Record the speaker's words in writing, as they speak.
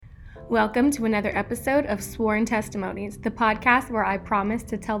Welcome to another episode of Sworn Testimonies, the podcast where I promise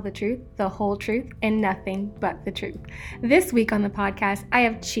to tell the truth, the whole truth, and nothing but the truth. This week on the podcast, I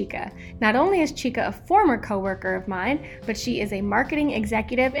have Chica. Not only is Chica a former coworker of mine, but she is a marketing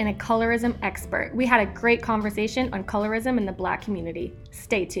executive and a colorism expert. We had a great conversation on colorism in the Black community.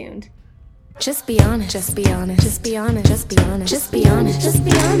 Stay tuned. Just be honest, just be honest, just be honest, just be honest, just be honest, just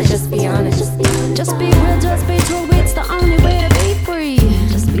be honest, just be honest, just be honest, just be real, just be true, it's the only way to be free.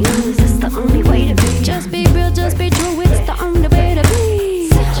 Just be honest, it's the only way to be. Just be real, just be true, it's the only way to be.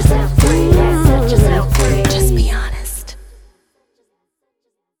 Set yourself free, set yourself free. Just be honest.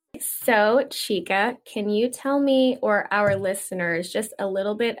 So, Chica, can you tell me or our listeners just a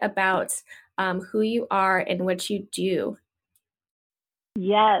little bit about who you are and what you do?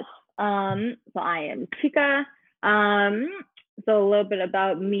 Yes. So I am Chica. So a little bit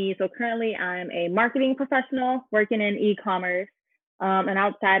about me. So currently I'm a marketing professional working in e-commerce. And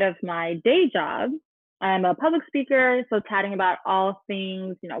outside of my day job, I'm a public speaker. So chatting about all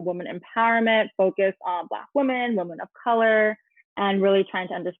things, women empowerment, focus on Black women, women of color, and really trying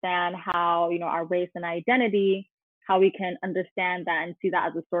to understand how, our race and identity, how we can understand that and see that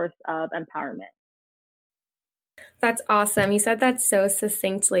as a source of empowerment. That's awesome. You said that so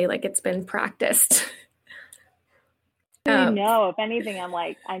succinctly, like it's been practiced. If anything, I'm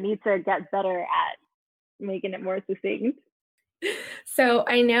like, I need to get better at making it more succinct. So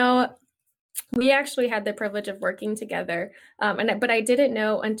I know we actually had the privilege of working together, but I didn't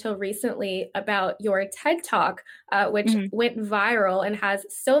know until recently about your TED Talk, which went viral and has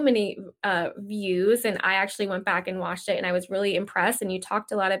so many views. And I actually went back and watched it, and I was really impressed. And you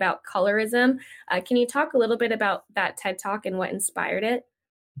talked a lot about colorism. Can you talk a little bit about that TED Talk and what inspired it?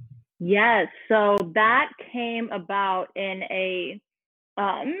 Yes. So that came about in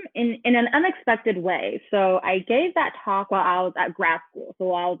an unexpected way. So I gave that talk while I was at grad school. So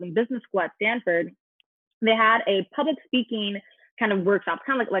while I was in business school at Stanford, they had a public speaking kind of workshop,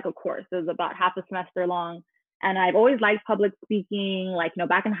 kind of like a course. It was about half a semester long. And I've always liked public speaking. Like,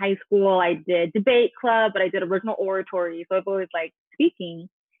 back in high school, I did debate club, but I did original oratory. So I've always liked speaking.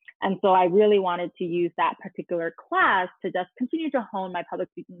 And so I really wanted to use that particular class to just continue to hone my public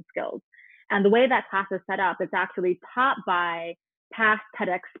speaking skills. And the way that class is set up, it's actually taught by past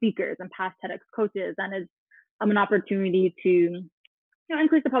TEDx speakers and past TEDx coaches. And it's an opportunity to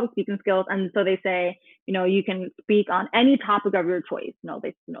increase the public speaking skills. And so they say, you can speak on any topic of your choice.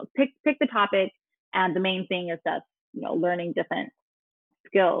 They pick the topic, and the main thing is just learning different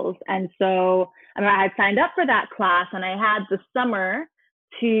skills. And so I had signed up for that class, and I had the summer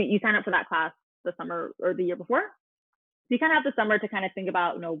you sign up for that class the summer or the year before. So you kind of have the summer to kind of think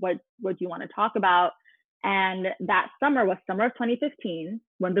about, what you want to talk about. And that summer was summer of 2015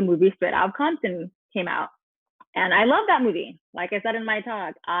 when the movie Straight Outta Compton came out. And I love that movie. Like I said in my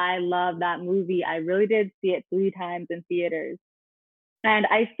talk, I love that movie. I really did see it 3 times in theaters. And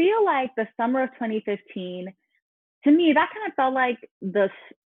I feel like the summer of 2015, to me, that kind of felt like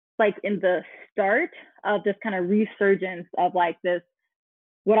in the start of this kind of resurgence of like this,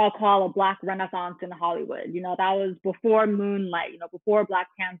 what I'll call a Black renaissance in Hollywood. That was before Moonlight, before Black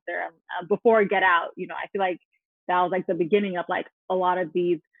Panther, before Get Out. I feel like that was like the beginning of like a lot of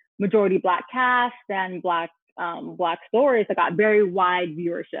these majority Black casts and Black stories that got very wide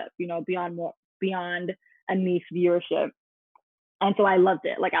viewership, beyond a niche viewership. And so I loved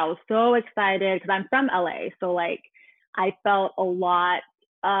it. Like I was so excited because I'm from LA. So like I felt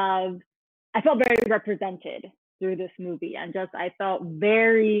very represented through this movie, and I felt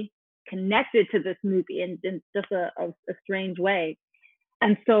very connected to this movie in just a strange way.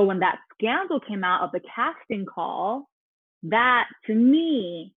 And so when that scandal came out of the casting call, that to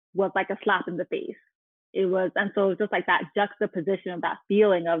me was like a slap in the face. And so it was just like that juxtaposition of that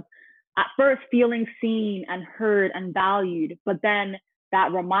feeling of at first feeling seen and heard and valued, but then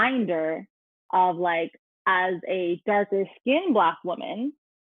that reminder of like, as a darker skinned Black woman,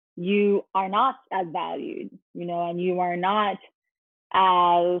 you are not as valued, and you are not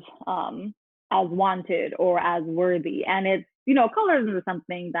as wanted or as worthy. And it's, colorism is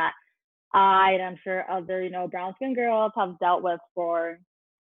something that I, and I'm sure other, brown skin girls have dealt with for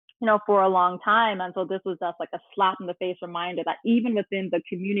a long time. And so this was just like a slap in the face reminder that even within the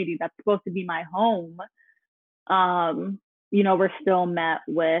community that's supposed to be my home, we're still met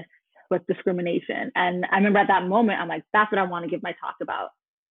with discrimination. And I remember at that moment, I'm like, that's what I want to give my talk about.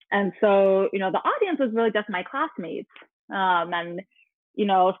 And so, the audience was really just my classmates. And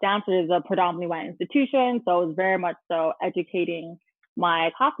Stanford is a predominantly white institution. So it was very much so educating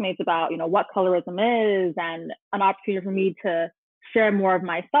my classmates about, what colorism is, and an opportunity for me to share more of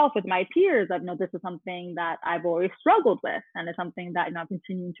myself with my peers. I've known this is something that I've always struggled with, and it's something that I'm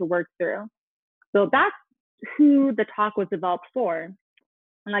continuing to work through. So that's who the talk was developed for.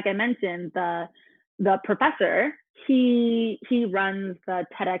 And like I mentioned, the professor, he runs the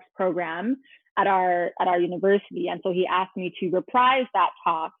TEDx program at our university, and so he asked me to reprise that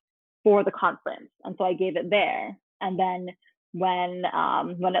talk for the conference, and so I gave it there. And then when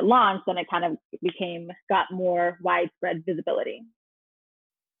it launched, then it kind of got more widespread visibility.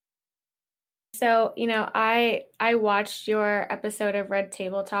 So, I watched your episode of Red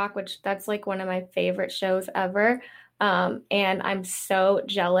Table Talk, which that's like one of my favorite shows ever. And I'm so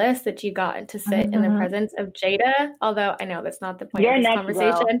jealous that you got to sit in the presence of Jada, although I know that's not the point of this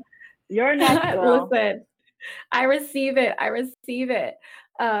conversation. Girl. You're next, girl. Listen, I receive it.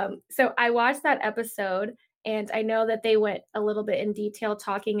 So I watched that episode, and I know that they went a little bit in detail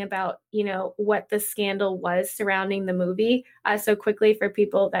talking about, what the scandal was surrounding the movie. So quickly, for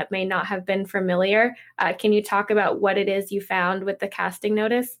people that may not have been familiar, can you talk about what it is you found with the casting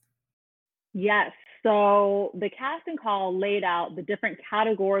notice? Yes. So the casting call laid out the different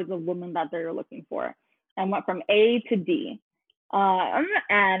categories of women that they were looking for, and went from A to D.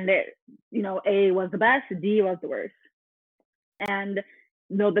 And A was the best, D was the worst. And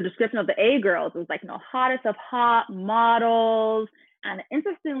the description of the A girls was like, hottest of hot models. And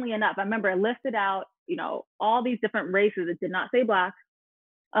interestingly enough, I remember it listed out, all these different races. It did not say Black,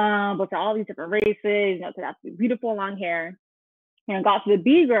 but for all these different races, it could have beautiful long hair. And it got to the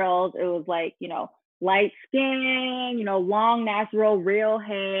B girls, it was like, light skin, long, natural, real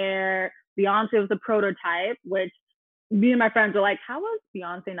hair. Beyonce was the prototype, which me and my friends were like, how was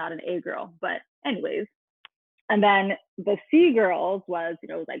Beyonce not an A girl? But anyways. And then the C girls was,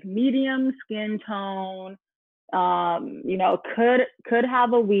 like medium skin tone, could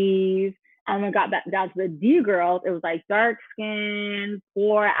have a weave. And then got back down to the D girls, it was like dark skin,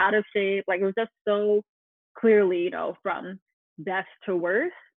 poor, out of shape. Like it was just so clearly, from best to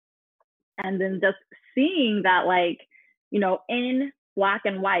worst. And then just seeing that, like, in black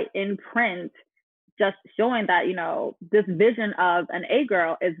and white, in print, just showing that, this vision of an A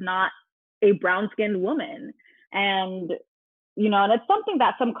girl is not a brown-skinned woman. And, and it's something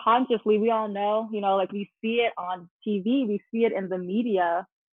that subconsciously we all know, like we see it on TV, we see it in the media,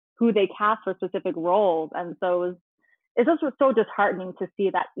 who they cast for specific roles. And so it's just so disheartening to see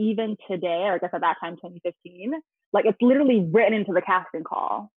that even today, or I guess at that time, 2015, like it's literally written into the casting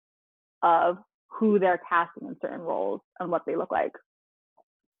call of who they're casting in certain roles and what they look like.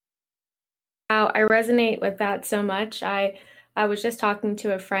 Wow, I resonate with that so much. I was just talking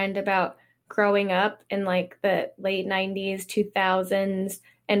to a friend about growing up in like the late 90s, 2000s,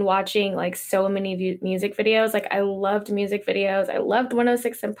 and watching like so many music videos. Like I loved music videos. I loved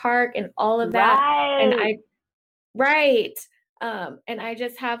 106 & Park and all of that. Right. And I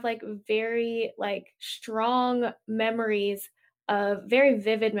just have like very like strong memories of very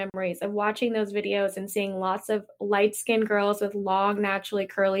vivid memories of watching those videos and seeing lots of light-skinned girls with long, naturally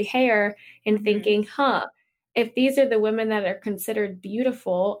curly hair and thinking, if these are the women that are considered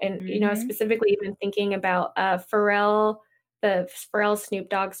beautiful, and, specifically even thinking about Pharrell, the Pharrell Snoop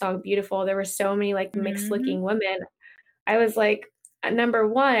Dogg song, Beautiful, there were so many like mixed looking women. I was like, number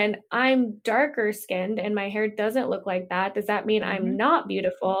one, I'm darker skinned and my hair doesn't look like that. Does that mean I'm not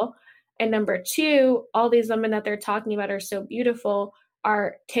beautiful? And number two, all these women that they're talking about are so beautiful,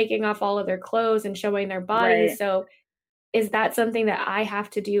 are taking off all of their clothes and showing their bodies. Right. So is that something that I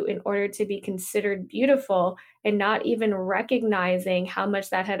have to do in order to be considered beautiful, and not even recognizing how much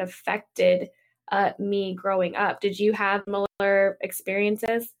that had affected me growing up? Did you have similar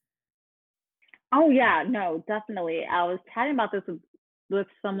experiences? Oh, yeah, no, definitely. I was chatting about this with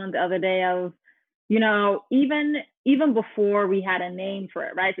someone the other day of, even before we had a name for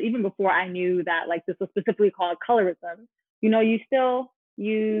it, right? So even before I knew that like this was specifically called colorism, you still,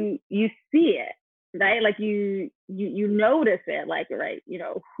 you see it, right? Like you notice it, like, right,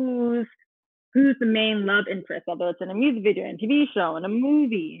 who's the main love interest, whether it's in a music video, in a TV show, in a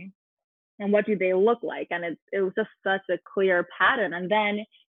movie, and what do they look like? And it was just such a clear pattern. And then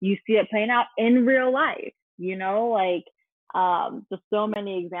you see it playing out in real life, like just so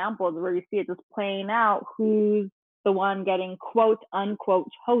many examples where you see it just playing out, who's the one getting quote unquote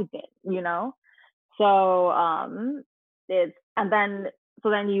chosen, so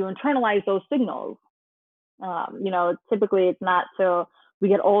then you internalize those signals. Typically it's not till we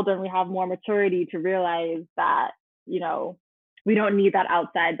get older and we have more maturity to realize that we don't need that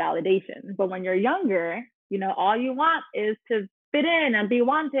outside validation. But when you're younger, all you want is to fit in and be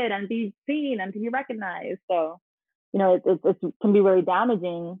wanted and be seen and to be recognized. So it can be really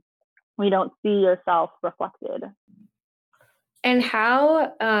damaging when you don't see yourself reflected. And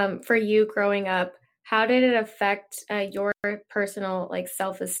how, for you growing up, how did it affect your personal like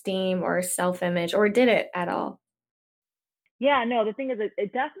self-esteem or self-image, or did it at all? Yeah, no, the thing is,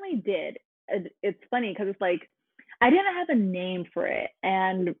 it definitely did. It's funny because it's like I didn't have a name for it,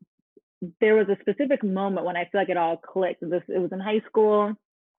 and there was a specific moment when I feel like it all clicked. It was in high school,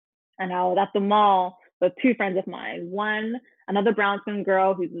 and I was at the mall with two friends of mine. One, another brown skin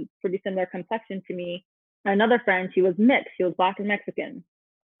girl who's pretty similar complexion to me. Another friend, she was mixed. She was Black and Mexican,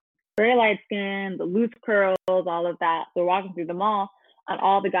 very light skin, the loose curls, all of that. So we're walking through the mall, and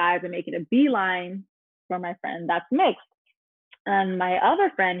all the guys are making a beeline for my friend that's mixed. And my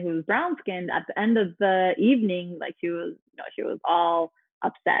other friend, who was brown skinned, at the end of the evening, like she was all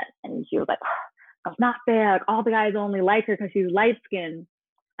upset, and she was like, oh, "That's not fair. Like all the guys only like her because she's light skinned."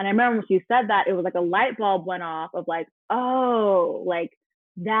 And I remember when she said that, it was like a light bulb went off of like, oh, like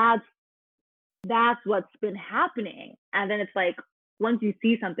that's what's been happening. And then it's like once you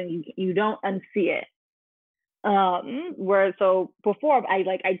see something, you don't unsee it. Where so before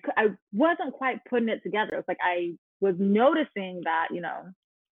I wasn't quite putting it together. It's like I was noticing that,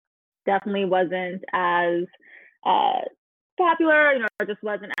 definitely wasn't as uh popular, or just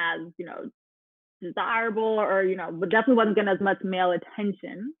wasn't as, desirable, or, but definitely wasn't getting as much male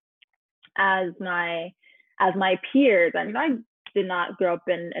attention as my peers. I mean, I did not grow up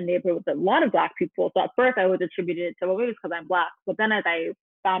in a neighborhood with a lot of Black people. So at first I was attributed it to, well, maybe it's because I'm Black. But then as I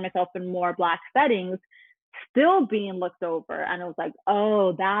found myself in more Black settings, still being looked over, and it was like,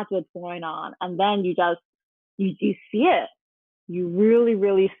 oh, that's what's going on. And then you see it. You really,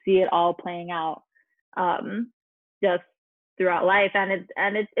 really see it all playing out, just throughout life. And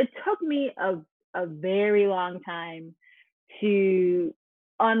it took me a very long time to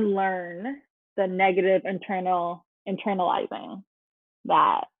unlearn the negative internalizing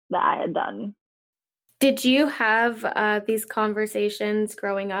that I had done. Did you have these conversations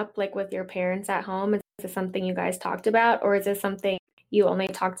growing up, like with your parents at home? Is this something you guys talked about, or is this something you only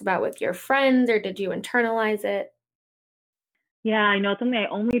talked about with your friends, or did you internalize it? Yeah, I know, it's something I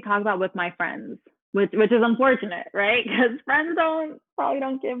only talk about with my friends, which is unfortunate, right? Because friends probably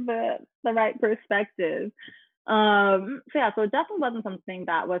don't give the right perspective. So yeah, so it definitely wasn't something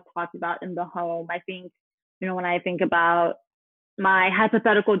that was talked about in the home. I think, when I think about my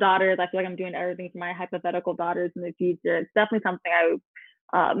hypothetical daughters, I feel like I'm doing everything for my hypothetical daughters in the future. It's definitely something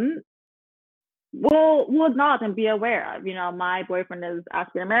I will acknowledge and be aware of. My boyfriend is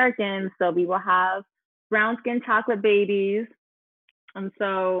African American, so we will have brown skin chocolate babies. And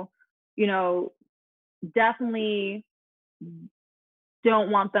so, definitely don't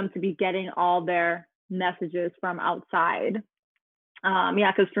want them to be getting all their messages from outside.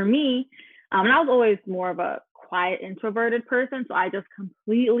 Yeah, because for me, and I was always more of a quiet, introverted person, so I just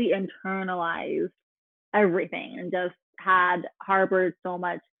completely internalized everything and just had harbored so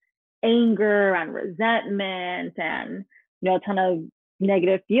much anger and resentment and, a ton of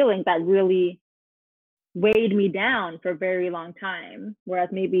negative feelings that really weighed me down for a very long time. Whereas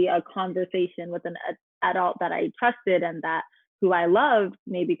maybe a conversation with an adult that I trusted and that who I loved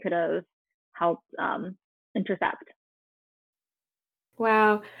maybe could have helped intercept.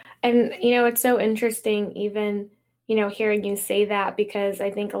 Wow. And, it's so interesting, even, hearing you say that, because I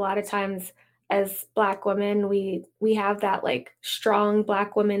think a lot of times as Black women, we have that like strong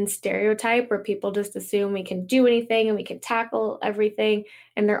Black woman stereotype where people just assume we can do anything and we can tackle everything.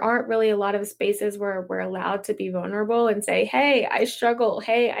 And there aren't really a lot of spaces where we're allowed to be vulnerable and say, hey, I struggle.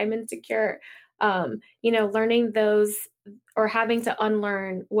 Hey, I'm insecure. Learning those, or having to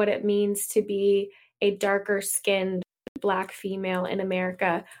unlearn what it means to be a darker skinned Black female in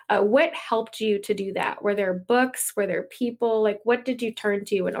America. What helped you to do that? Were there books? Were there people? Like, what did you turn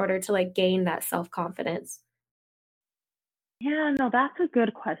to in order to like gain that self-confidence? Yeah, no, that's a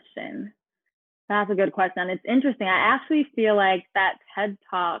good question. That's a good question. And it's interesting. I actually feel like that TED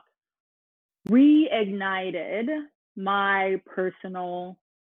Talk reignited my personal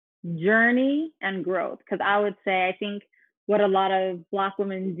journey and growth. Because I would say, I think what a lot of Black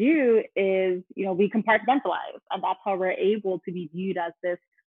women do is, we compartmentalize, and that's how we're able to be viewed as this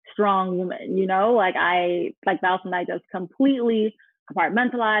strong woman. Like Val and I just completely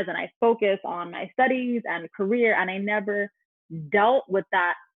compartmentalize, and I focus on my studies and career, and I never dealt with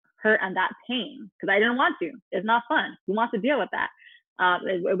that hurt and that pain because I didn't want to. It's not fun. Who wants to deal with that?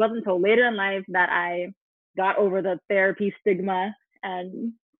 It wasn't until later in life that I got over the therapy stigma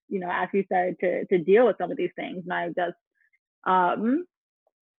and, actually started to deal with some of these things. And I just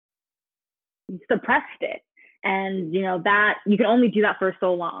suppressed it. And, that you can only do that for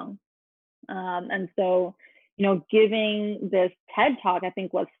so long. And so, giving this TED talk, I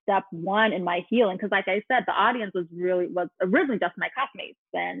think, was step one in my healing. Because like I said, the audience was originally just my classmates,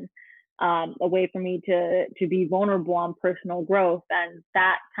 and a way for me to be vulnerable on personal growth. And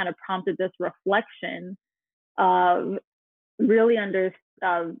that kind of prompted this reflection of really saying,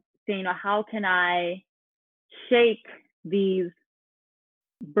 how can I shake these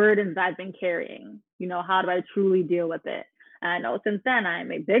burdens I've been carrying? How do I truly deal with it? And I know since then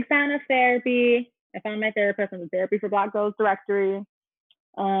I'm a big fan of therapy. I found my therapist in the Therapy for Black Girls directory.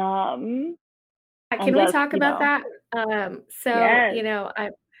 Can we talk about that?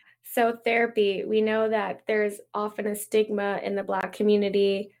 Yes. So therapy, we know that there's often a stigma in the Black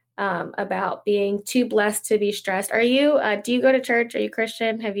community about being too blessed to be stressed. Do you go to church? Are you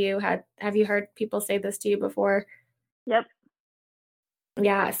Christian? Have you heard people say this to you before? Yep.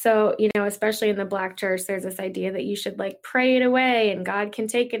 Yeah. So, especially in the Black church, there's this idea that you should like pray it away and God can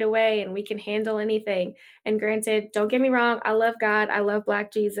take it away and we can handle anything. And granted, don't get me wrong, I love God. I love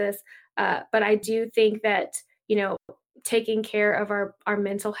Black Jesus. But I do think that, taking care of our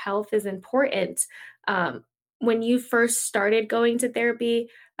mental health is important. When you first started going to therapy,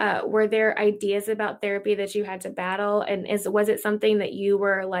 were there ideas about therapy that you had to battle? And was it something that you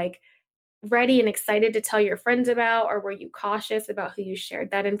were like ready and excited to tell your friends about, or were you cautious about who you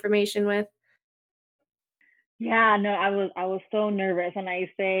shared that information with? Yeah, no, I was so nervous. And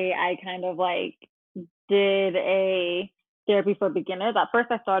I say I kind of like did a therapy for beginners. At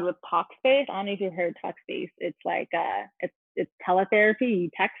first I started with Talkspace. I don't know if you heard Talkspace. It's like it's teletherapy. You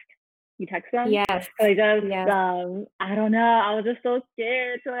text them. Yes. So I don't know. I was just so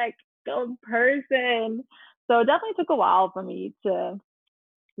scared to like go in person. So it definitely took a while for me to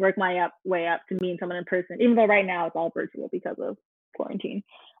work my way up to meeting someone in person, even though right now it's all virtual because of quarantine.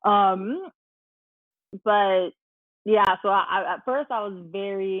 But yeah, so I at first I was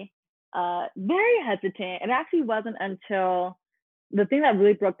very hesitant. It actually wasn't until the thing that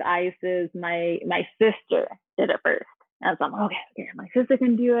really broke the ice is my sister did it first. And so I'm like, okay, my sister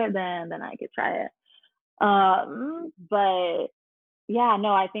can do it, then I could try it. But yeah, no,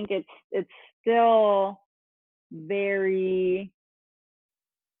 I think it's still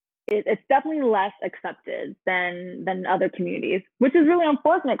it's definitely less accepted than other communities, which is really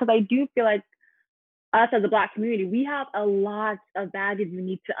unfortunate because I do feel like us as a Black community, we have a lot of baggage we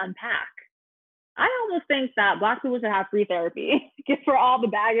need to unpack. I almost think that Black people should have free therapy just for all the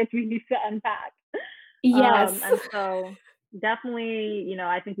baggage we need to unpack. Yes. And so definitely,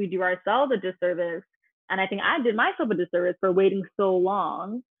 I think we do ourselves a disservice. And I think I did myself a disservice for waiting so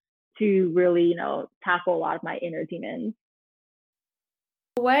long to really, tackle a lot of my inner demons.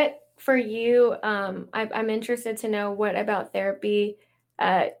 What for you, I'm interested to know what about therapy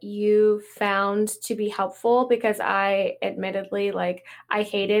you found to be helpful, because I admittedly, I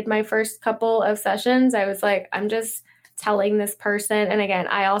hated my first couple of sessions. I was like, I'm just telling this person. And again,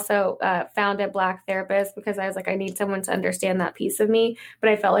 I also found a Black therapist because I was like, I need someone to understand that piece of me. But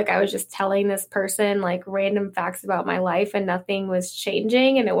I felt like I was just telling this person like random facts about my life and nothing was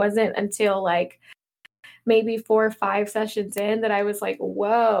changing. And it wasn't until maybe 4 or 5 sessions in that I was like,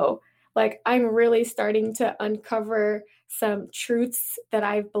 whoa, I'm really starting to uncover some truths that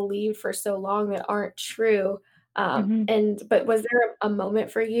I've believed for so long that aren't true. But was there a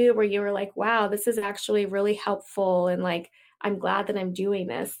moment for you where you were like, wow, this is actually really helpful and I'm glad that I'm doing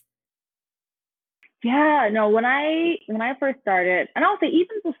this? Yeah, no, when I first started, and I'll say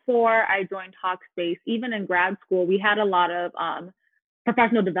even before I joined Talkspace, even in grad school, we had a lot of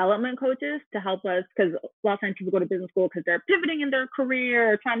professional development coaches to help us, because a lot of times people go to business school because they're pivoting in their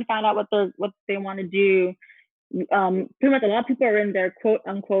career or trying to find out what they want to do. Pretty much a lot of people are in their quote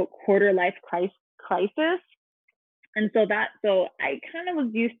unquote quarter life crisis. And so I kind of was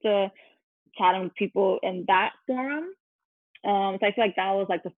used to chatting with people in that forum. So I feel like that was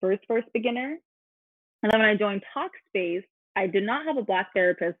like the first beginner. And then when I joined Talkspace, I did not have a Black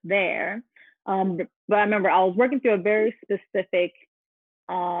therapist there. But I remember I was working through a very specific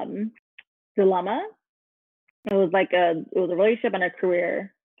dilemma. It was a relationship and a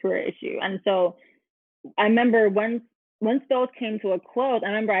career issue. And so I remember once those came to a close, I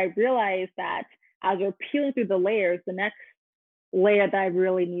realized that as we're peeling through the layers, the next layer that I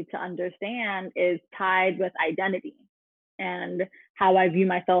really need to understand is tied with identity and how I view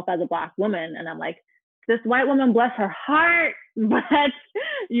myself as a Black woman. And I'm like, this white woman, bless her heart, but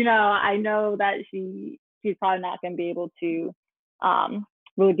I know that she's probably not going to be able to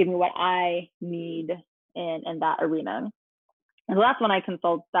really give me what I need in that arena. And so that's when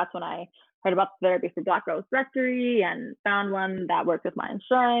I heard about the Therapy for Black Girls directory and found one that worked with my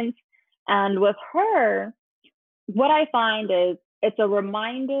insurance. And with her, what I find is it's a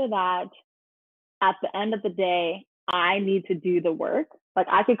reminder that at the end of the day, I need to do the work. Like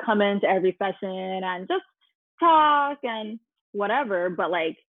I could come into every session and just talk and whatever, but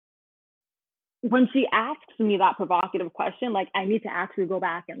like when she asks me that provocative question, like I need to actually go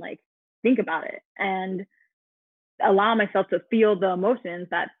back and like think about it and allow myself to feel the emotions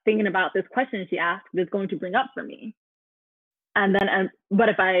that thinking about this question she asked is going to bring up for me. And then, but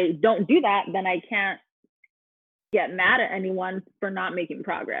if I don't do that, then I can't get mad at anyone for not making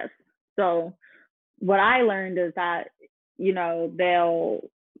progress. So what I learned is that, you know, they'll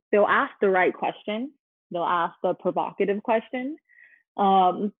ask the right question, they'll ask the provocative question,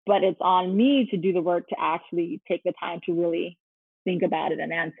 but it's on me to do the work to actually take the time to really think about it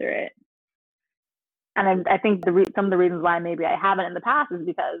and answer it. And I think some of the reasons why maybe I haven't in the past is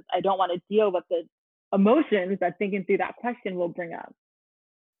because I don't want to deal with the emotions that thinking through that question will bring up.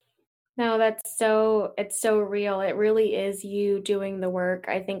 No, it's so real. It really is you doing the work.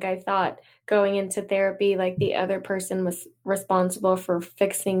 I think I thought going into therapy, like the other person was responsible for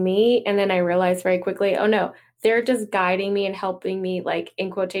fixing me. And then I realized very quickly, oh no, they're just guiding me and helping me, like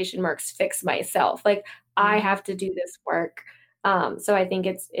in quotation marks, fix myself. Like I have to do this work. So I think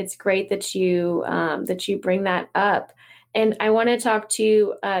it's great that you bring that up. And I want to talk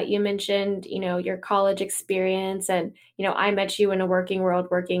to you mentioned, you know, your college experience, and you know, I met you in a working world,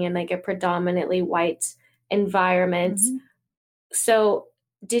 working in like a predominantly white environment. Mm-hmm. So,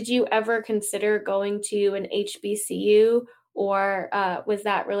 did you ever consider going to an HBCU, or was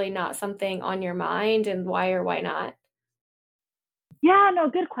that really not something on your mind, and why or why not? Yeah, no,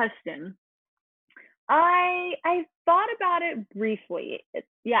 good question. I thought about it briefly.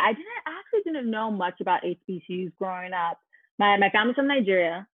 I didn't know much about HBCUs growing up. My family's from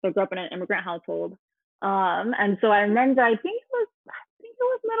Nigeria, so I grew up in an immigrant household. And so I remember, I think it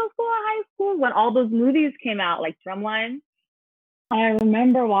was middle school or high school when all those movies came out, like Drumline. I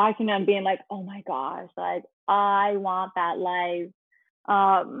remember watching them being like, oh my gosh, like I want that life.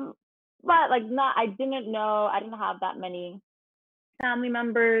 But like I didn't have that many family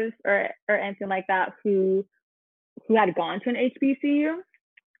members or anything like that who had gone to an HBCU.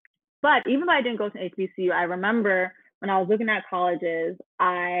 But even though I didn't go to an HBCU, I remember when I was looking at colleges,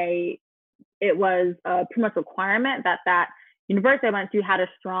 it was a pretty much requirement that university I went to had a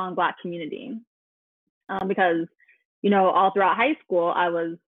strong Black community, because you know all throughout high school I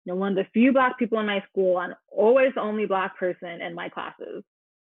was, you know, one of the few Black people in my school and always the only Black person in my classes,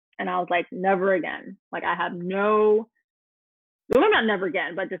 and I was like, never again. Like I have no, well, not never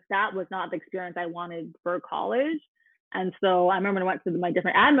again, but just that was not the experience I wanted for college. And so I remember when I went to my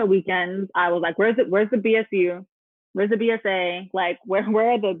different ADMA weekends, I was like, where's the BSU? Where's the BSA? Like, where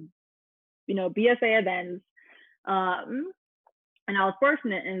are the, you know, BSA events? And I was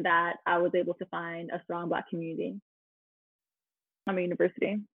fortunate in that I was able to find a strong Black community at my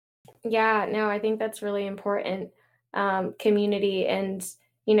university. Yeah, no, I think that's really important, community. And,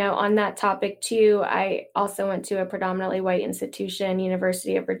 you know, on that topic too, I also went to a predominantly white institution,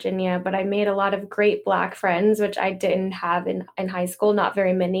 University of Virginia, but I made a lot of great Black friends, which I didn't have in high school, not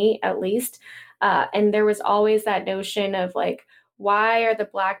very many at least. And there was always that notion of like, why are the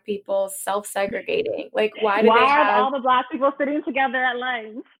Black people self-segregating? Like, why are all the Black people sitting together at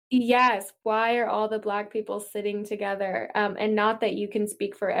lunch? Yes, why are all the Black people sitting together? And not that you can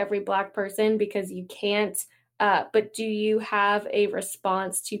speak for every Black person because you can't, but do you have a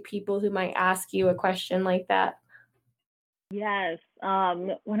response to people who might ask you a question like that? Yes.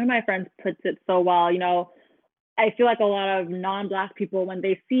 One of my friends puts it so well. You know, I feel like a lot of non-Black people, when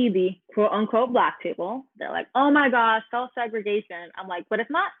they see the quote unquote Black table, they're like, oh my gosh, self-segregation. I'm like, but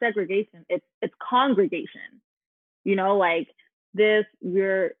it's not segregation, it's congregation. You know, like this,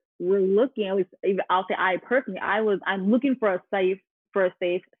 we're looking, at least I'll say I personally, I'm looking for a safe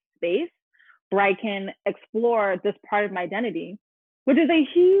space where I can explore this part of my identity, which is a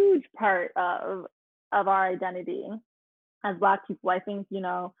huge part of our identity as Black people. I think, you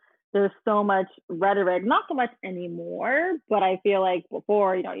know, there's so much rhetoric, not so much anymore, but I feel like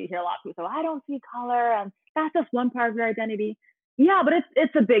before, you know, you hear a lot of people say, I don't see color and that's just one part of your identity. Yeah, but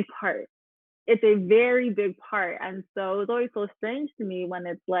it's a big part. It's a very big part. And so it's always so strange to me when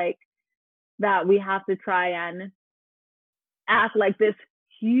it's like that we have to try and act like this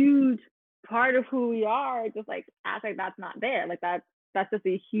huge part of who we are, just like act like that's not there. Like that's just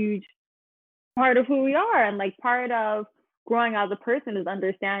a huge part of who we are. And like part of growing as a person is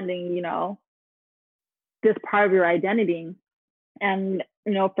understanding, you know, this part of your identity. And,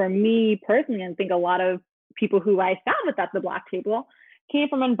 you know, for me personally, I think a lot of people who I sat with at the Black table came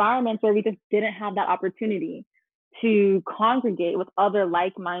from environments where we just didn't have that opportunity to congregate with other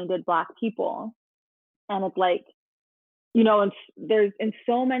like-minded Black people. And it's like, you know, there's in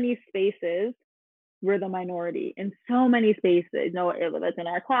so many spaces we're the minority in so many spaces. You know, whether it's in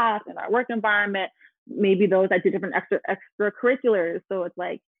our class, in our work environment, maybe those that do different extracurriculars. So it's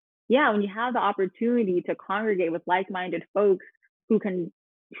like, yeah, when you have the opportunity to congregate with like-minded folks who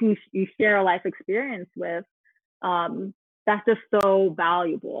you share a life experience with, that's just so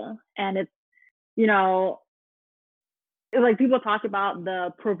valuable. And it's, you know, like people talk about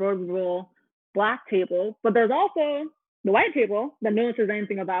the proverbial Black table, but there's also the white table that no one says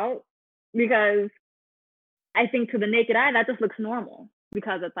anything about, because I think to the naked eye that just looks normal,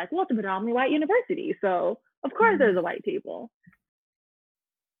 because it's like, well, it's a predominantly white university, so of course there's a white table.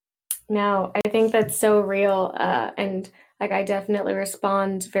 No, I think that's so real, and like I definitely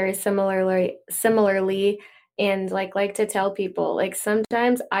respond very similarly, and like to tell people, like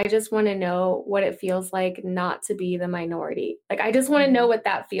sometimes I just want to know what it feels like not to be the minority. Like I just want to know what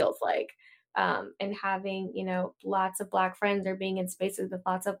that feels like. And having, you know, lots of Black friends or being in spaces with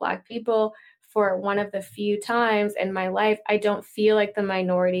lots of Black people for one of the few times in my life, I don't feel like the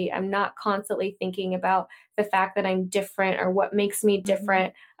minority. I'm not constantly thinking about the fact that I'm different or what makes me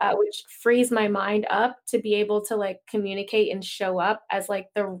different, which frees my mind up to be able to like communicate and show up as like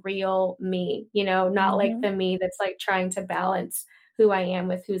the real me, you know, not like the me that's like trying to balance who I am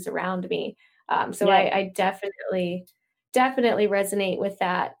with who's around me. So I definitely resonate with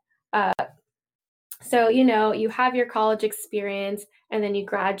that. So, you know, you have your college experience and then you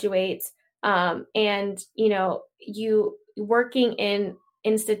graduate, and, you know, you working in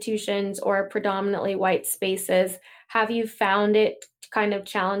institutions or predominantly white spaces. Have you found it kind of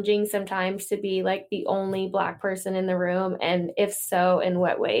challenging sometimes to be like the only Black person in the room? And if so, in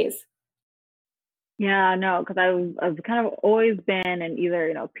what ways? Yeah, no, because I've kind of always been in either,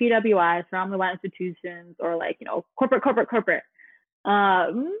 you know, PWIs, predominantly white institutions, or like, you know, corporate.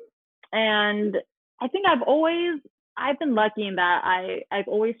 And I think I've been lucky in that I've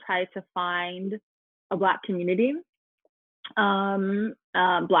always tried to find a Black community,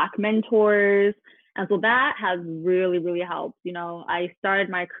 Black mentors, and so that has really helped. You know, I started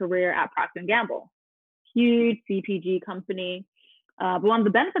my career at Procter and Gamble, huge CPG company. But one of the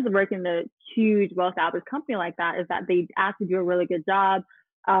benefits of working in a huge, well-established company like that is that they actually do a really good job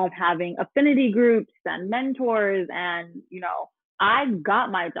of having affinity groups and mentors. And, you know, I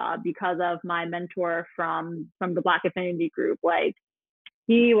got my job because of my mentor from the Black affinity group. Like,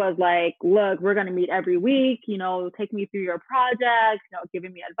 he was like, look, we're going to meet every week, you know, take me through your projects, you know,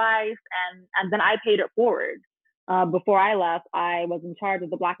 giving me advice. And then I paid it forward. Before I left, I was in charge of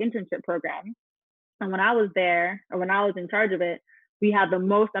the Black internship program. And when I was there, or when I was in charge of it, we had the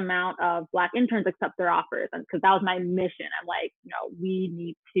most amount of Black interns accept their offers. And because that was my mission. I'm like, you know, we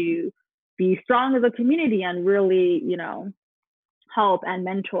need to be strong as a community and really, you know, help and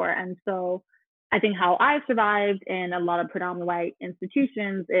mentor. And so I think how I've survived in a lot of predominantly white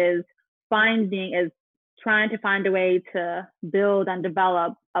institutions is trying to find a way to build and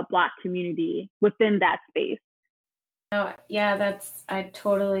develop a Black community within that space. Oh, yeah, I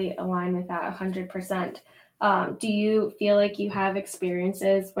totally align with that 100%. Do you feel like you have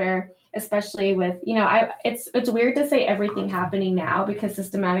experiences where, especially with, you know, it's weird to say everything happening now because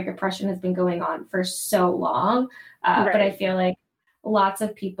systematic oppression has been going on for so long, right. But I feel like lots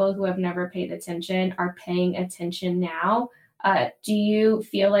of people who have never paid attention are paying attention now. Do you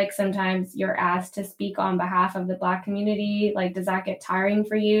feel like sometimes you're asked to speak on behalf of the Black community? Like, does that get tiring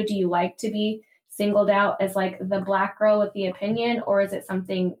for you? Do you like to be singled out as like the Black girl with the opinion, or is it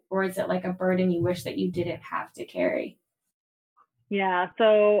like a burden you wish that you didn't have to carry? Yeah,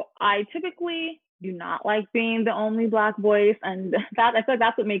 so I typically do not like being the only Black voice, and that I feel like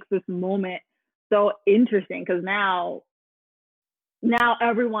that's what makes this moment so interesting, because now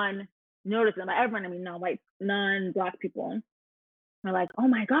everyone notices. By everyone, I mean non-Black people are like, oh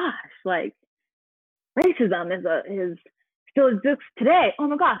my gosh, like racism is still exists today. Oh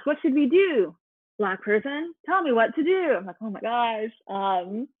my gosh, what should we do? Black person, tell me what to do. I'm like, oh my gosh.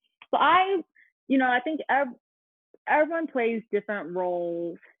 So I think everyone plays different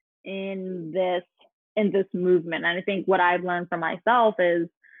roles in this movement, and I think what I've learned for myself is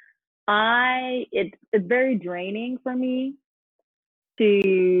it's very draining for me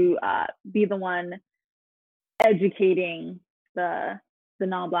to be the one educating the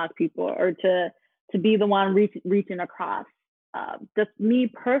non-Black people, or to be the one reaching across. Just me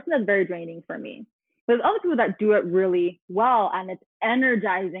personally, is very draining for me. There's other people that do it really well, and it's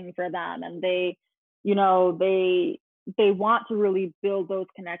energizing for them, and they want to really build those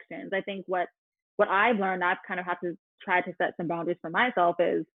connections. I think what I've learned, I've kind of had to try to set some boundaries for myself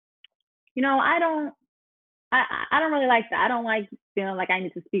is, you know, I don't really like that. I don't like feeling like I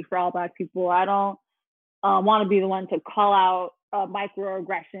need to speak for all Black people. I don't want to be the one to call out a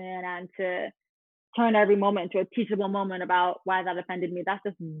microaggression and to turn every moment into a teachable moment about why that offended me. That's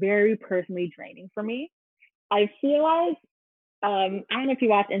just very personally draining for me. I feel like, I don't know if you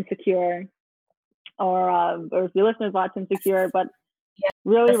watch Insecure or if your listeners watch Insecure, but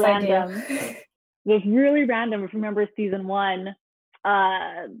really yes, random. This really random, if you remember season 1,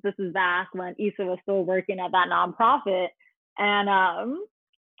 this is back when Issa was still working at that nonprofit. And I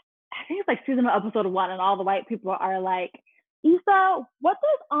think it's like season 1, episode 1, and all the white people are like, Issa, what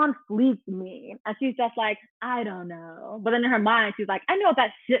does on fleek mean? And she's just like, I don't know. But then in her mind, she's like, I know what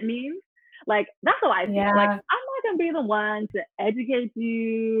that shit means. Like, that's how I feel. Yeah. Like, I'm not going to be the one to educate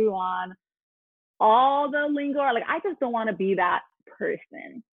you on all the lingo. Like, I just don't want to be that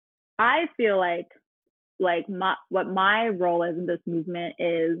person. I feel like what my role is in this movement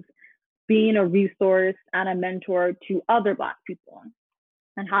is being a resource and a mentor to other Black people.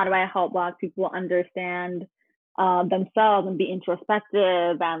 And how do I help Black people understand themselves and be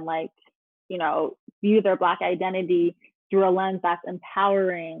introspective and like, you know, view their Black identity through a lens that's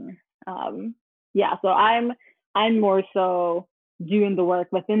empowering. So I'm more so doing the work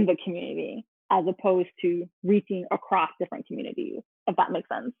within the community as opposed to reaching across different communities, if that makes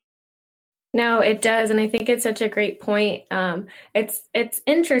sense. No, it does. And I think it's such a great point. It's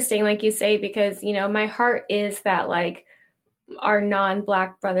interesting, like you say, because, you know, my heart is that like our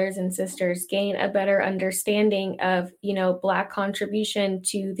non-Black brothers and sisters gain a better understanding of, you know, Black contribution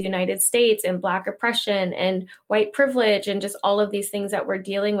to the United States and Black oppression and white privilege and just all of these things that we're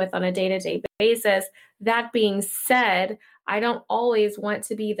dealing with on a day-to-day basis. That being said, I don't always want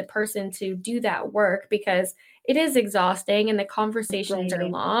to be the person to do that work because it is exhausting and the conversations are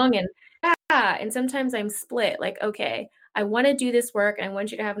long and sometimes I'm split, like, okay, I want to do this work and I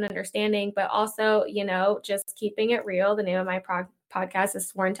want you to have an understanding, but also, you know, just keeping it real. The name of my podcast is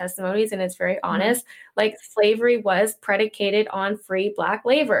Sworn Testimonies, and it's very honest. Like, slavery was predicated on free Black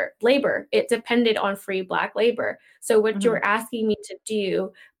labor. It depended on free Black labor. So what you're asking me to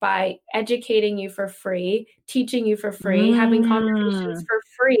do by educating you for free, teaching you for free, having conversations for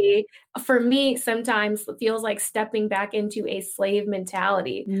free, for me, sometimes feels like stepping back into a slave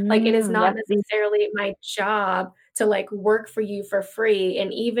mentality. Like, it is not necessarily my job to like work for you for free.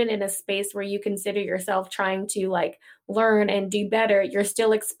 And even in a space where you consider yourself trying to like learn and do better, you're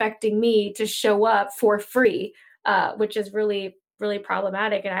still expecting me to show up for free, which is really, really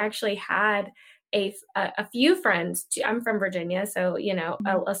problematic. And I actually had a few friends I'm from Virginia, so, you know,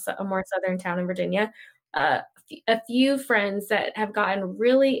 a more southern town in Virginia, a few friends that have gotten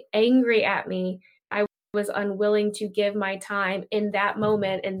really angry at me. I was unwilling to give my time in that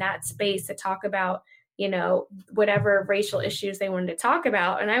moment, in that space, to talk about, you know, whatever racial issues they wanted to talk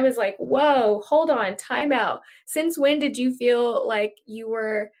about. And I was like, whoa, hold on, time out. Since when did you feel like you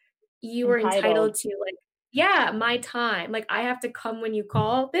were entitled to, like, yeah, my time? Like, I have to come when you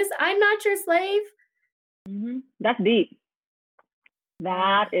call. I'm not your slave. That's deep.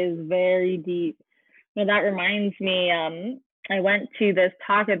 That is very deep. You know, that reminds me, I went to this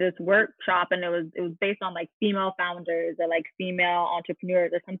talk at this workshop, and it was based on like female founders or like female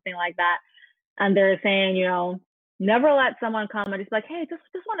entrepreneurs or something like that. And they're saying, you know, never let someone come and just like, hey, just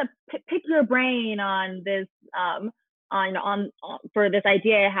want to pick your brain on this, for this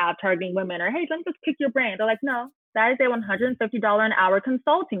idea I have targeting women, or hey, let me just pick your brain. They're like, no, that is a $150 an hour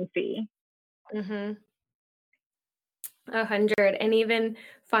consulting fee. 100. And even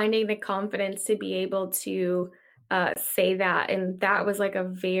finding the confidence to be able to say that. And that was like a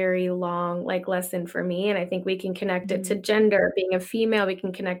very long like lesson for me. And I think we can connect it to gender, being a female, we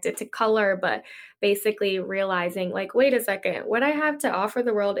can connect it to color, but basically realizing like, wait a second, what I have to offer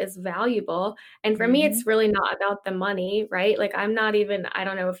the world is valuable. And for me, it's really not about the money, right? Like, I'm not even, I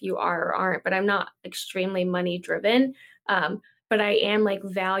don't know if you are or aren't, but I'm not extremely money driven. But I am like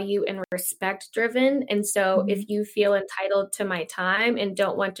value and respect driven. And so if you feel entitled to my time and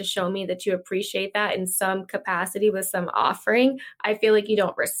don't want to show me that you appreciate that in some capacity with some offering, I feel like you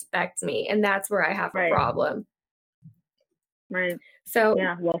don't respect me. And that's where I have a problem. Right. So,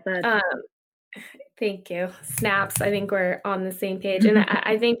 yeah, well said. Thank you. Snaps. I think we're on the same page. And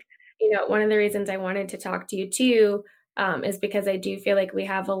I think, you know, one of the reasons I wanted to talk to you too, is because I do feel like we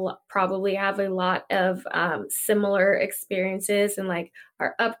probably have a lot of similar experiences and like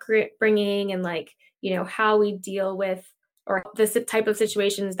our upbringing and like, you know, how we deal with or this type of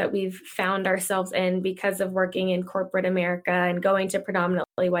situations that we've found ourselves in because of working in corporate America and going to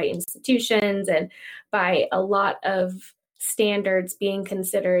predominantly white institutions, and by a lot of standards being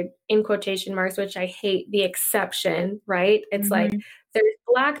considered in quotation marks, which I hate, the exception, right? It's like, there's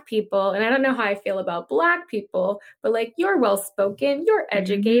Black people, and I don't know how I feel about Black people, but like, you're well-spoken, you're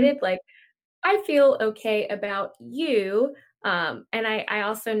educated. Like, I feel okay about you, And I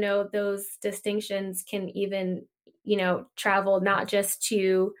also know those distinctions can even, travel not just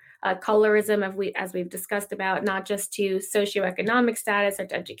to colorism, as we've discussed about, not just to socioeconomic status or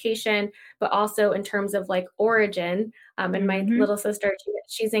to education, but also in terms of like origin. And my little sister,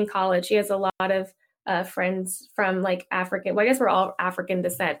 she's in college. She has a lot of friends from like African, well, I guess we're all African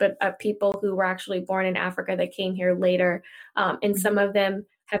descent, but people who were actually born in Africa that came here later. And some of them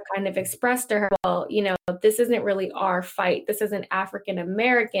have kind of expressed to her, well, this isn't really our fight. This is an African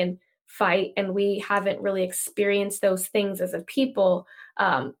American fight, and we haven't really experienced those things as a people.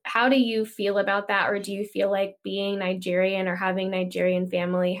 How do you feel about that? Or do you feel like being Nigerian or having Nigerian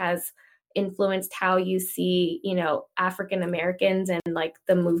family has influenced how you see, African Americans and like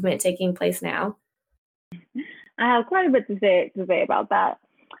the movement taking place now? I have quite a bit to say about that.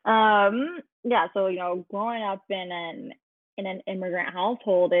 Yeah, so growing up in an immigrant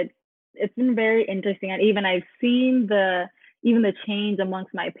household, it's been very interesting, and even I've seen the change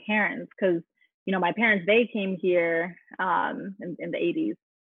amongst my parents, because my parents, they came here in the 80s,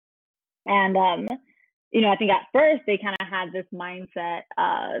 and I think at first they kind of had this mindset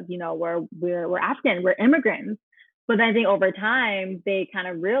of we're African, we're immigrants. But then I think over time they kind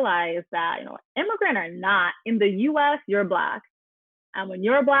of realized that immigrant or not, in the U.S. you're Black, and when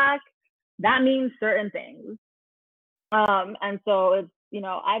you're Black, that means certain things. And so it's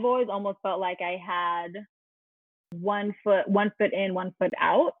I've always almost felt like I had one foot in, one foot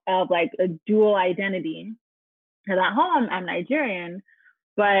out of like a dual identity. Because at home I'm Nigerian,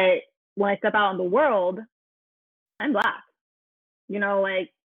 but when I step out in the world, I'm Black. Some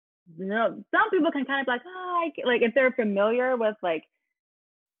people can kind of be like, like if they're familiar with like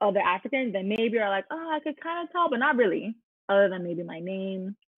other Africans, then maybe are like, I could kind of tell, but not really, other than maybe my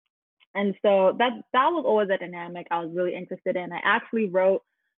name. And so that was always a dynamic I was really interested in. I actually wrote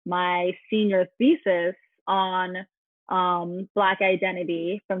my senior thesis on Black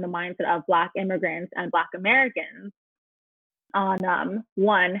identity from the mindset of Black immigrants and Black Americans, on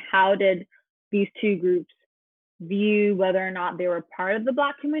one, how did these two groups view whether or not they were part of the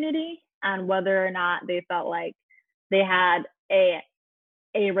Black community, and whether or not they felt like they had a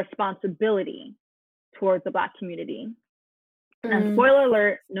responsibility towards the Black community. And spoiler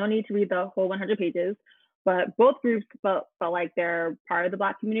alert, no need to read the whole 100 pages, but both groups felt like they're part of the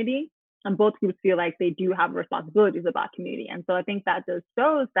Black community, and both groups feel like they do have a responsibility to the Black community. And so I think that just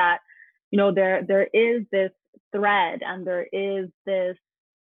shows that, there is this thread, and there is this,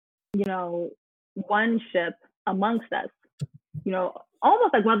 one-ship amongst us,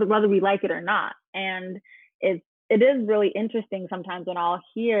 almost like whether we like it or not. And it is really interesting sometimes when I'll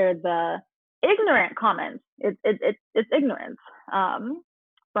hear the ignorant comments. It's ignorance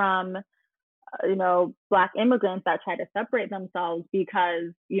from Black immigrants that try to separate themselves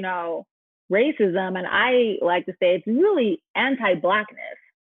because racism, and I like to say it's really anti-Blackness.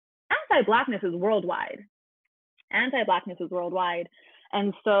 Anti-Blackness is worldwide. Anti-Blackness is worldwide,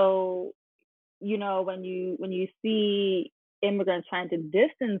 and so when you see immigrants trying to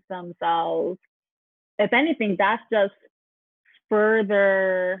distance themselves, if anything, that's just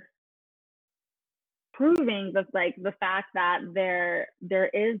further proving the fact that there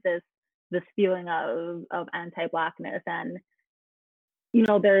is this feeling of anti-Blackness, and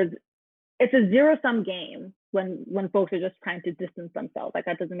it's a zero-sum game when folks are just trying to distance themselves. Like,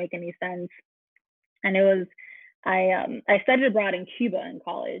 that doesn't make any sense. And I studied abroad in Cuba in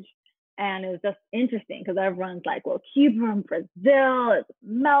college, and it was just interesting because everyone's like, well, Cuba and Brazil is a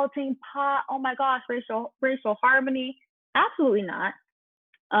melting pot. Oh my gosh, racial harmony. Absolutely not.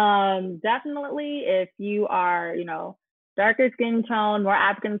 Definitely, if you are, darker skin tone, more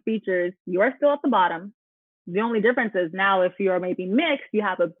African features, you are still at the bottom. The only difference is now if you are maybe mixed, you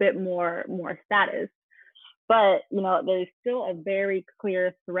have a bit more status. But, there's still a very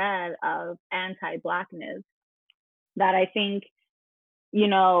clear thread of anti-Blackness that I think,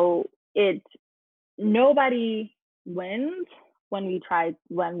 nobody wins when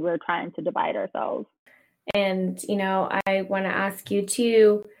we're trying to divide ourselves. And, I want to ask you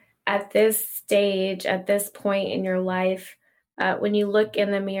too, at this stage, at this point in your life, when you look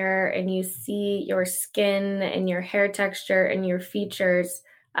in the mirror and you see your skin and your hair texture and your features,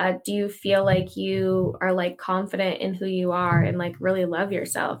 do you feel like you are like confident in who you are and like really love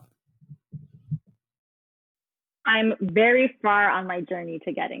yourself? I'm very far on my journey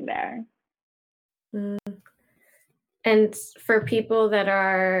to getting there. And for people that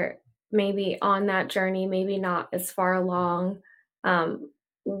are maybe on that journey, maybe not as far along,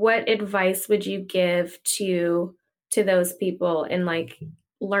 what advice would you give to those people in like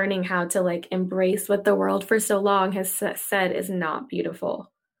learning how to like embrace what the world for so long has said is not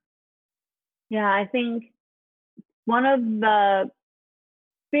beautiful? Yeah, I think one of the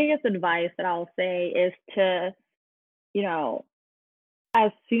biggest advice that I'll say is to, you know,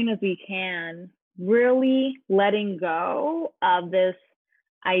 as soon as we can, really letting go of this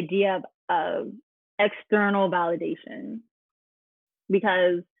idea of external validation.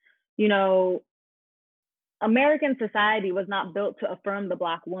 Because, you know, American society was not built to affirm the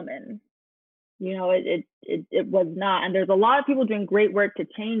Black woman. You know, it was not. And there's a lot of people doing great work to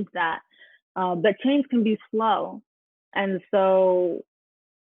change that. But change can be slow. And so,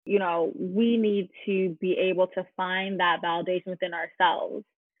 you know, we need to be able to find that validation within ourselves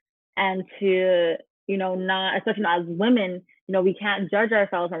and to, you know, not, especially as women, you know, we can't judge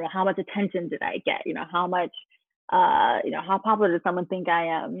ourselves on, well, how much attention did I get? You know, how much, you know, how popular does someone think I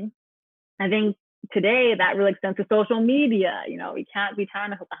am? I think today that really extends to social media. You know, we can't be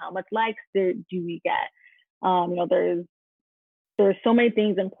trying to how much likes do we get? You know, there's so many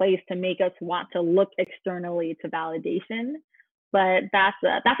things in place to make us want to look externally to validation, but that's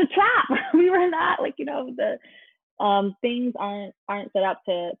a trap. We were not, like, you know, the things aren't set up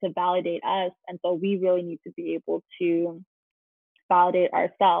to validate us, and so we really need to be able to validate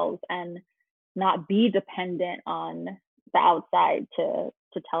ourselves and not be dependent on the outside to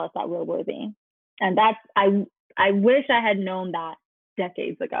tell us that we're worthy. And that's, I wish I had known that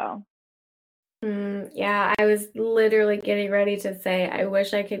decades ago. Yeah, I was literally getting ready to say, I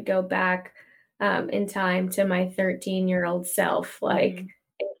wish I could go back in time to my 13-year-old self, like,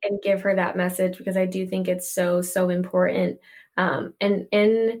 and give her that message, because I do think it's so, so important. And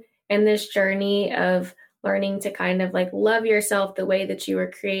in this journey of learning to kind of like love yourself the way that you were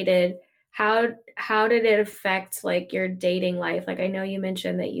created, how did it affect like your dating life? Like, I know you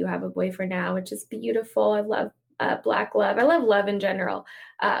mentioned that you have a boyfriend now, which is beautiful. I love Black love. I love love in general.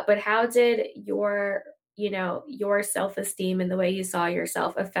 But how did your, you know, your self-esteem and the way you saw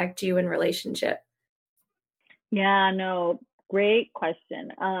yourself affect you in relationship? Yeah, no, great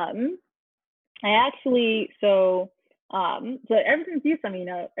question. I actually, so ever since you saw me, you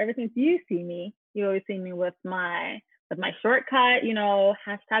know, ever since you see me, you always see me with my shortcut, you know,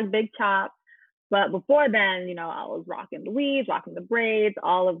 hashtag big chop. But before then, you know, I was rocking the weaves, rocking the braids,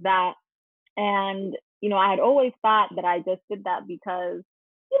 all of that. And, you know, I had always thought that I just did that because,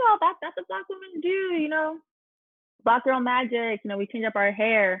 you know, that's what Black women do, you know, Black girl magic, you know, we change up our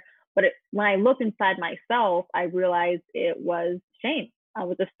hair. But when I looked inside myself, I realized it was shame. I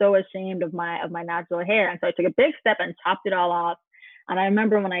was just so ashamed of my natural hair. And so I took a big step and chopped it all off. And I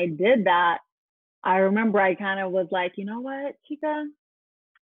remember when I did that, I kind of was like, you know what, Chica,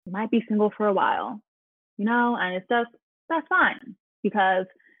 you might be single for a while, you know, and it's just, that's fine, because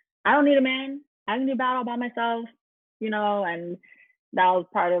I don't need a man. I can do battle by myself, you know, and that was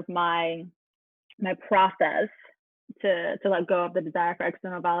part of my process to let go of the desire for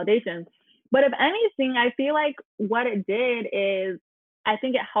external validation. But if anything, I feel like what it did is, I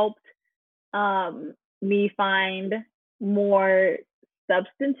think it helped me find more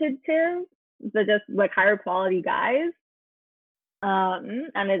substantive, but just like higher quality guys. And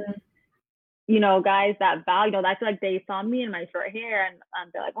it's, you know, guys that value, you know, I feel like they saw me in my short hair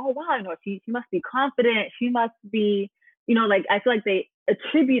and they're like, oh, wow, you know, she must be confident. She must be, you know, like, I feel like they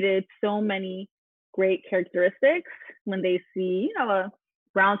attributed so many great characteristics when they see, you know, a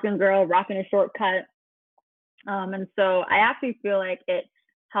brown skin girl rocking a short cut. And so I actually feel like it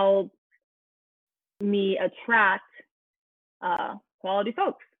helped me attract quality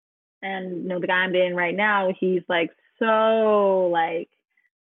folks. And, you know, the guy I'm dating right now, he's like so like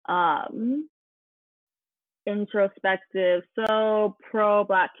introspective, so pro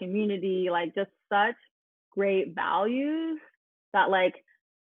Black community, like just such great values that, like,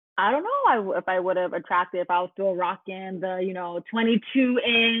 I don't know if I would have attracted if I was still rocking the, you know,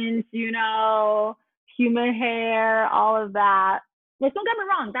 22-inch, you know, human hair, all of that. Like, don't get me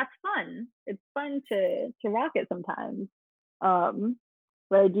wrong, that's fun. It's fun to rock it sometimes.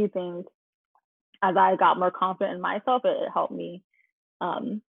 But I do think as I got more confident in myself, it helped me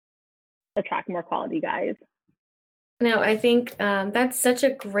attract more quality guys. No, I think that's such a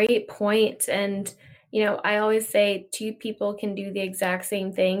great point. And, you know, I always say two people can do the exact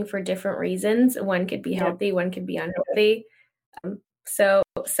same thing for different reasons. One could be healthy, one could be unhealthy. So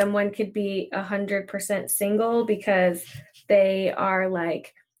someone could be 100% single because they are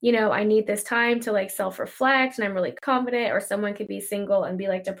like, you know, I need this time to like self-reflect and I'm really confident. Or someone could be single and be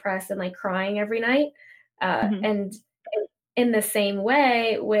like depressed and like crying every night. And in the same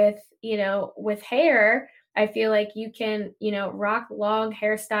way with, you know, with hair, I feel like you can, you know, rock long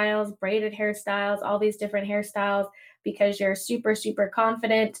hairstyles, braided hairstyles, all these different hairstyles because you're super, super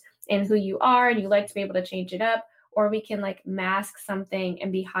confident in who you are and you like to be able to change it up. Or we can like mask something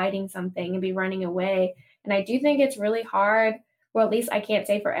and be hiding something and be running away And I do think it's really hard, well, at least I can't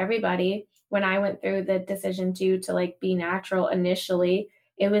say for everybody. When I went through the decision to like be natural initially,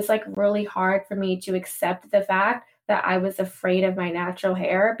 it was like really hard for me to accept the fact that I was afraid of my natural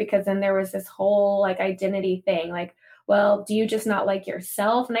hair, because then there was this whole like identity thing, like, well, do you just not like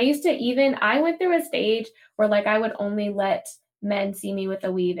yourself? And I went through a stage where like I would only let men see me with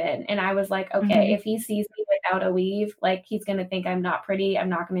a weave in. And I was like, okay, if he sees me without a weave, like he's going to think I'm not pretty. I'm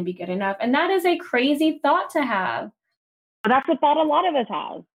not going to be good enough. And that is a crazy thought to have. That's a thought a lot of us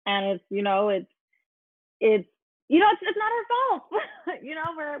have. And it's, it's not our fault.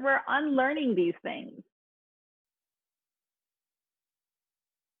 We're unlearning these things.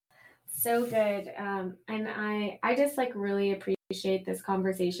 So good. And I just like really appreciate this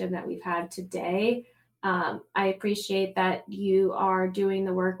conversation that we've had today. I appreciate that you are doing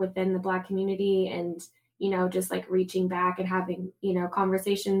the work within the Black community and, just like reaching back and having,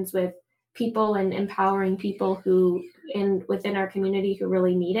 conversations with people and empowering people who within our community who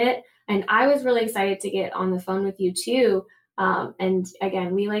really need it. And I was really excited to get on the phone with you too. And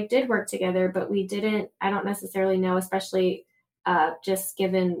again, we like did work together, but I don't necessarily know, especially just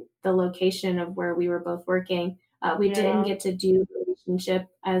given the location of where we were both working, we didn't get to do the relationship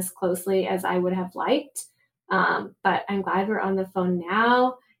as closely as I would have liked. But I'm glad we're on the phone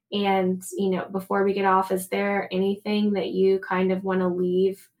now. And, before we get off, is there anything that you kind of want to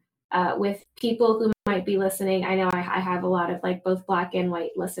leave with people who might be listening? I know I have a lot of like both Black and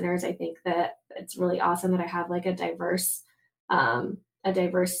white listeners. I think that it's really awesome that I have like a diverse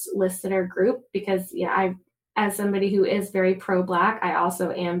listener group, because as somebody who is very pro-Black, I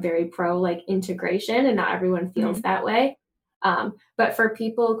also am very pro like integration, and not everyone feels that way. But for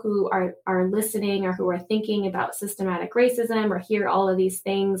people who are listening or who are thinking about systematic racism or hear all of these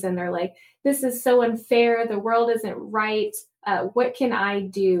things and they're like, this is so unfair, the world isn't right, what can I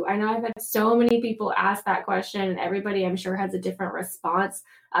do? I know I've had so many people ask that question, and everybody I'm sure has a different response.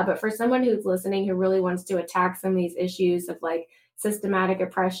 But for someone who's listening who really wants to attack some of these issues of like systematic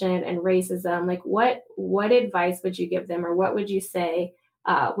oppression and racism, like what advice would you give them, or what would you say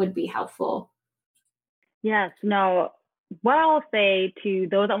would be helpful? Yes, no, what I'll say to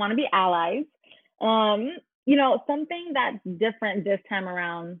those that want to be allies, something that's different this time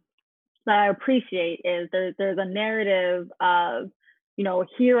around that I appreciate is there's a narrative of,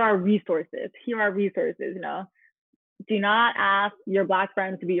 here are resources, do not ask your Black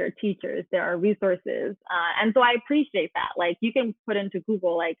friends to be your teachers. There are resources. And so I appreciate that. Like, you can put into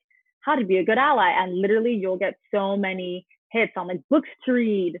Google, like, how to be a good ally, and literally you'll get so many hits on like books to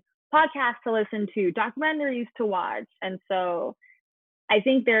read, podcasts to listen to, documentaries to watch. And so I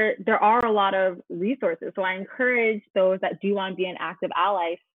think there are a lot of resources. So I encourage those that do want to be an active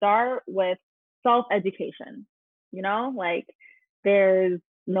ally, start with self-education. Like there's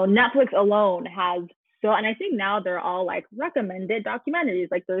Netflix alone has and I think now they're all like recommended documentaries.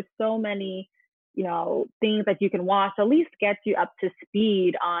 Like there's so many, things that you can watch, at least get you up to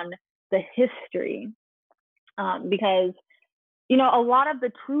speed on the history. Because, a lot of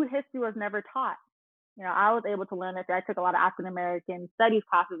the true history was never taught. I was able to learn it. I took a lot of African American studies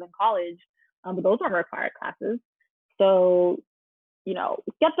classes in college, but those weren't required classes. So,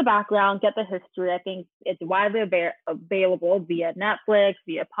 get the background, get the history. I think it's widely available via Netflix,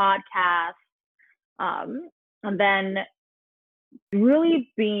 via podcast. And then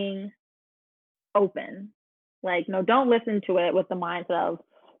really being open. Like, no, don't listen to it with the mindset of,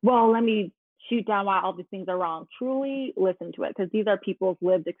 well, let me shoot down why all these things are wrong. Truly listen to it, because these are people's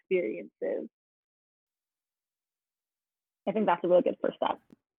lived experiences. I think that's a really good first step.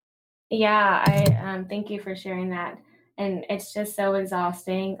 Yeah, I thank you for sharing that. And it's just so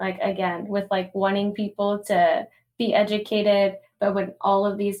exhausting. Like, again, with like wanting people to be educated, but when all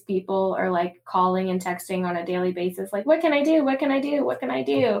of these people are like calling and texting on a daily basis, like, what can I do? What can I do? What can I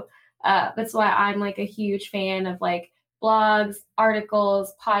do? That's why I'm like a huge fan of like blogs,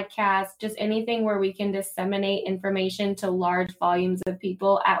 articles, podcasts, just anything where we can disseminate information to large volumes of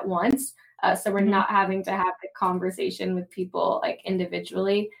people at once. So we're not having to have a conversation with people like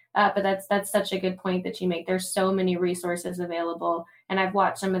individually. But that's such a good point that you make. There's so many resources available. And I've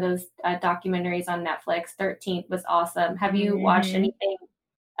watched some of those documentaries on Netflix. 13th was awesome. Have you watched anything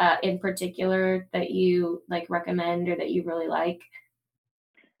in particular that you like recommend or that you really like?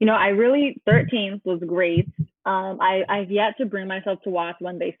 13th was great. I've yet to bring myself to watch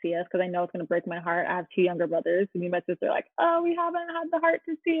When They See Us, because I know it's going to break my heart. I have 2 younger brothers. Me and my sister are like, oh, we haven't had the heart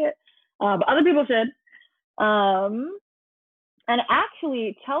to see it. But other people should. And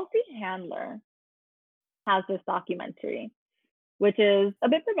actually, Chelsea Handler has this documentary, which is a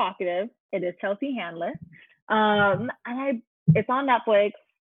bit provocative. It is Chelsea Handler. And it's on Netflix.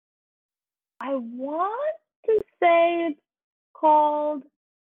 I want to say it's called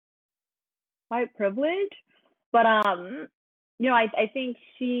white privilege, but I think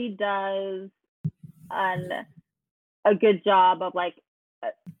she does a good job of like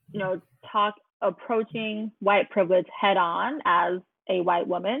approaching white privilege head on as a white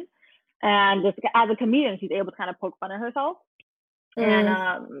woman, and just as a comedian she's able to kind of poke fun at herself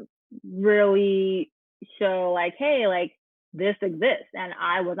and really show like, hey, like this exists and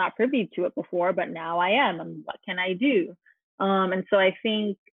I was not privy to it before, but now I am, and what can I do? And so I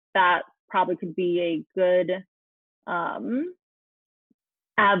think that probably could be a good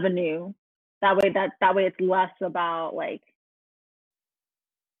avenue. That way it's less about like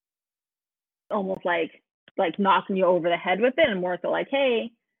almost like knocking you over the head with it, and more so like,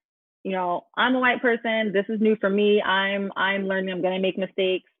 hey, I'm a white person, this is new for me, I'm learning, I'm going to make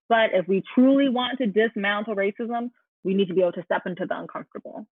mistakes, but if we truly want to dismantle racism, we need to be able to step into the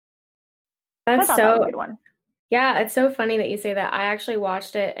uncomfortable. That's so that was a good one. Yeah, it's so funny that you say that. I actually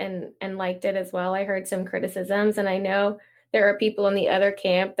watched it and liked it as well. I heard some criticisms, and I know there are people in the other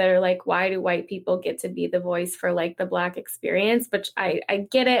camp that are like, why do white people get to be the voice for like the Black experience? But I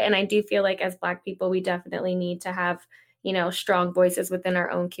get it. And I do feel like as Black people, we definitely need to have, strong voices within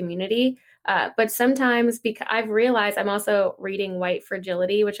our own community. But sometimes, because I've realized I'm also reading White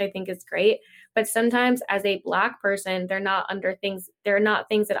Fragility, which I think is great. But sometimes as a Black person, they're not things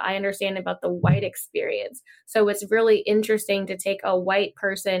that I understand about the white experience. So it's really interesting to take a white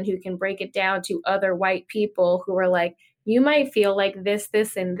person who can break it down to other white people who are like, you might feel like this,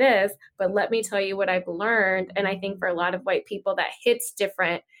 and this, but let me tell you what I've learned. And I think for a lot of white people that hits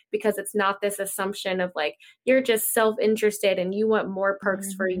different, because it's not this assumption of like, you're just self-interested and you want more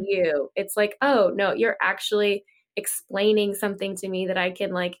perks for you. It's like, oh no, you're actually explaining something to me that I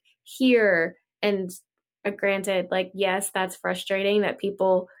can like hear. And granted, like, yes, that's frustrating that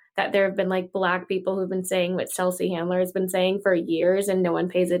there have been like Black people who've been saying what Chelsea Handler has been saying for years and no one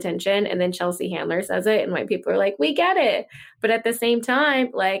pays attention. And then Chelsea Handler says it and white people are like, we get it. But at the same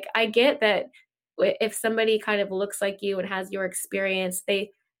time, like, I get that if somebody kind of looks like you and has your experience,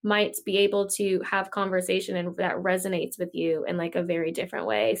 they might be able to have conversation and that resonates with you in like a very different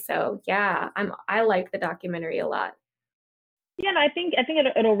way. So yeah, I like the documentary a lot. Yeah, and I think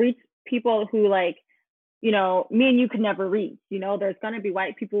it'll reach people who like, me and you could never reach. There's going to be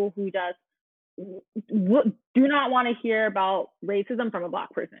white people who just do not want to hear about racism from a Black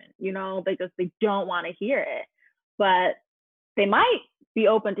person. They don't want to hear it, but they might be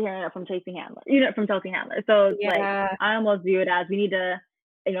open to hearing it from Chelsea Handler. So like, I almost view it as we need to,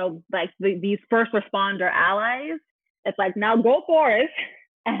 like these first responder allies. It's like, now go forth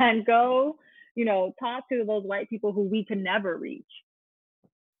and go, talk to those white people who we can never reach.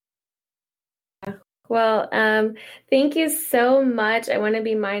 Well, thank you so much. I want to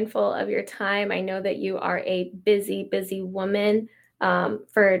be mindful of your time. I know that you are a busy, busy woman,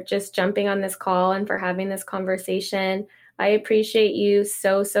 for just jumping on this call and for having this conversation. I appreciate you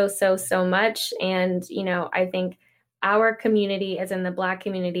so, so, so, so much. And, I think our community, as in the Black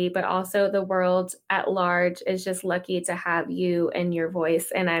community, but also the world at large, is just lucky to have you and your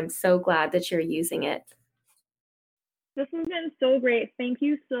voice. And I'm so glad that you're using it. This has been so great. Thank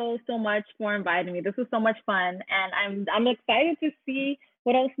you so, so much for inviting me. This was so much fun, and I'm excited to see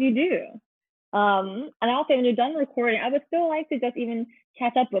what else you do. And also, when you're done recording, I would still like to just even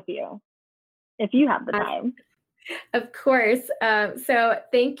catch up with you if you have the time. Of course. So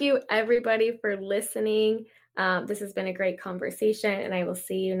thank you, everybody, for listening. This has been a great conversation, and I will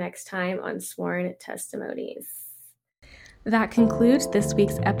see you next time on Sworn Testimonies. That concludes this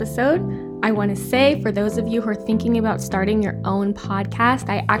week's episode. I want to say, for those of you who are thinking about starting your own podcast,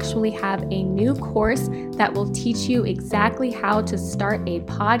 I actually have a new course that will teach you exactly how to start a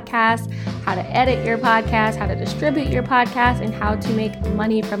podcast, how to edit your podcast, how to distribute your podcast, and how to make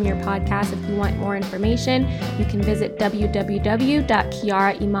money from your podcast. If you want more information, you can visit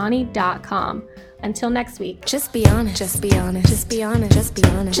www.kiaraimani.com. Until next week. Just be honest. Just be honest. Just be honest. Just be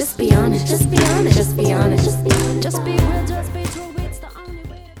honest. Just be honest. Just be honest. Just be honest. Just be honest. Just be real. Just be true.